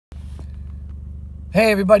Hey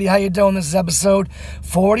everybody, how you doing? This is episode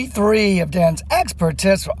 43 of Dan's Expert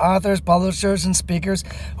Tips for authors, publishers, and speakers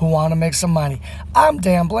who want to make some money. I'm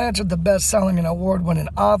Dan Blanchard, the best-selling and award-winning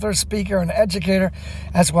author, speaker, and educator,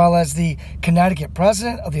 as well as the Connecticut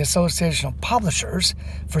president of the Association of Publishers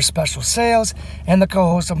for Special Sales and the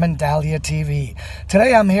co-host of Mindalia TV.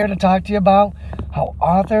 Today I'm here to talk to you about how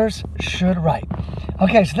authors should write.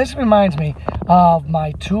 Okay, so this reminds me of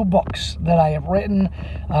my two books that I have written.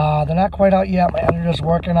 They're not quite out yet. My editor's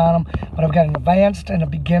working on them, but I've got an advanced and a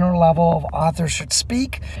beginner level of Authors Should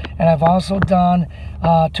Speak, and I've also done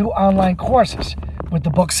 2 online courses with the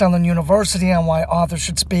Bookselling University on why authors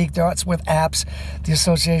should speak. That's with APPS, the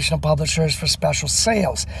Association of Publishers for Special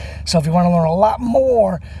Sales. So if you want to learn a lot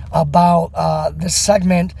more about this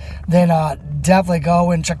segment, then definitely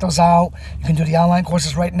go and check those out. You can do the online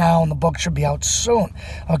courses right now, and the book should be out soon.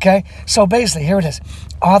 Okay? So basically, here it is.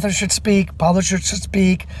 Authors should speak, publishers should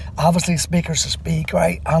speak, obviously speakers should speak,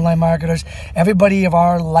 right? Online marketers, everybody of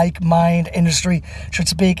our like-mind industry should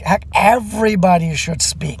speak. Heck, everybody should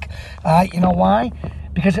speak. You know why?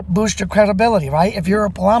 Because it boosts your credibility, right? If you're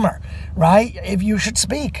a plumber, right? If you should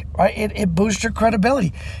speak, right? It boosts your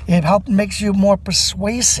credibility. It makes you more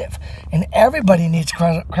persuasive. And everybody needs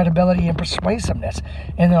credibility and persuasiveness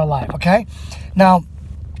in their life, okay? Now,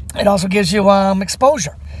 it also gives you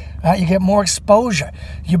exposure. You get more exposure.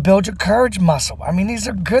 You build your courage muscle. I mean, these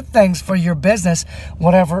are good things for your business,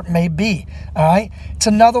 whatever it may be, all right? It's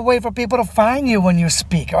another way for people to find you when you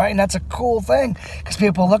speak, all right? And that's a cool thing because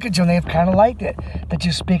people look at you and they've kind of liked it, that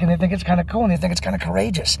you speak, and they think it's kind of cool, and they think it's kind of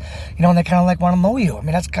courageous, you know, and they kind of like want to know you. I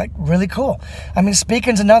mean, that's really cool. I mean,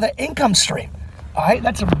 speaking's another income stream, all right?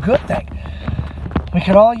 That's a good thing. We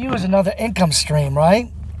could all use another income stream,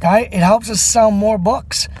 right? It helps us sell more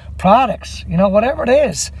books, products, you know, whatever it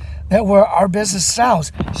is that our business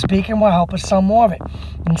sells. Speaking will help us sell more of it.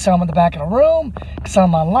 You can sell them in the back of the room, sell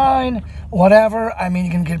them online, whatever. I mean,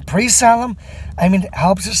 you can pre-sell them. I mean, it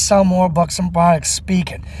helps us sell more books and products,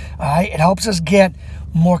 speaking. All right? It helps us get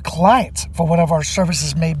more clients for whatever our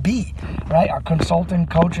services may be, right? Our consulting,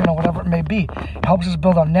 coaching, or whatever it may be. It helps us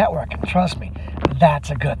build our network, and trust me, that's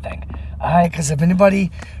a good thing. All right, because if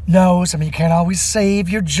anybody knows, I mean, you can't always save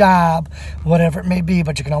your job, whatever it may be,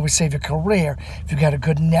 but you can always save your career if you've got a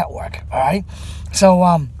good network, all right? So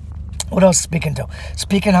what else is speaking to?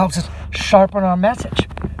 Speaking helps us sharpen our message,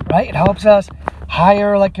 right? It helps us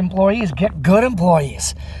hire, employees, get good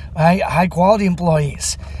employees, right? High-quality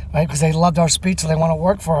employees, right? Because they loved our speech, so they want to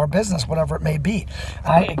work for our business, whatever it may be.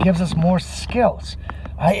 Right? It gives us more skills.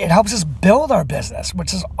 It helps us build our business,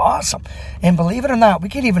 which is awesome. And believe it or not, we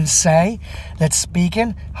can even say that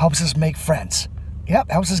speaking helps us make friends.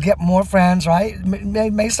 Yep, helps us get more friends, right?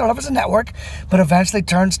 It may start off as a network, but eventually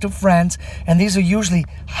turns to friends. And these are usually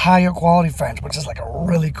higher quality friends, which is like a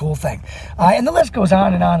really cool thing. And the list goes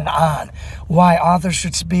on and on and on. Why authors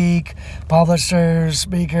should speak, publishers,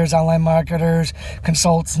 speakers, online marketers,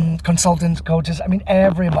 consultants, coaches. I mean,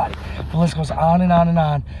 everybody. The list goes on and on and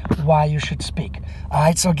on why you should speak. All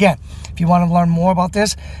right, so again, if you want to learn more about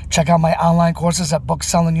this, check out my online courses at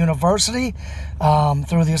Bookselling University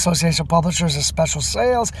through the Association of Publishers of Special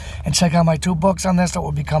Sales, and check out my 2 books on this that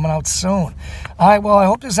will be coming out soon. All right, well, I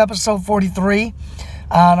hope this episode 43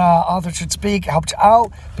 on Authors Should Speak helped you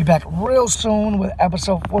out. Be back real soon with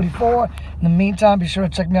episode 44. In the meantime, be sure to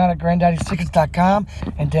check me out at granddaddysecrets.com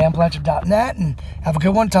and danblanchard.net, and have a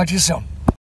good one. Talk to you soon.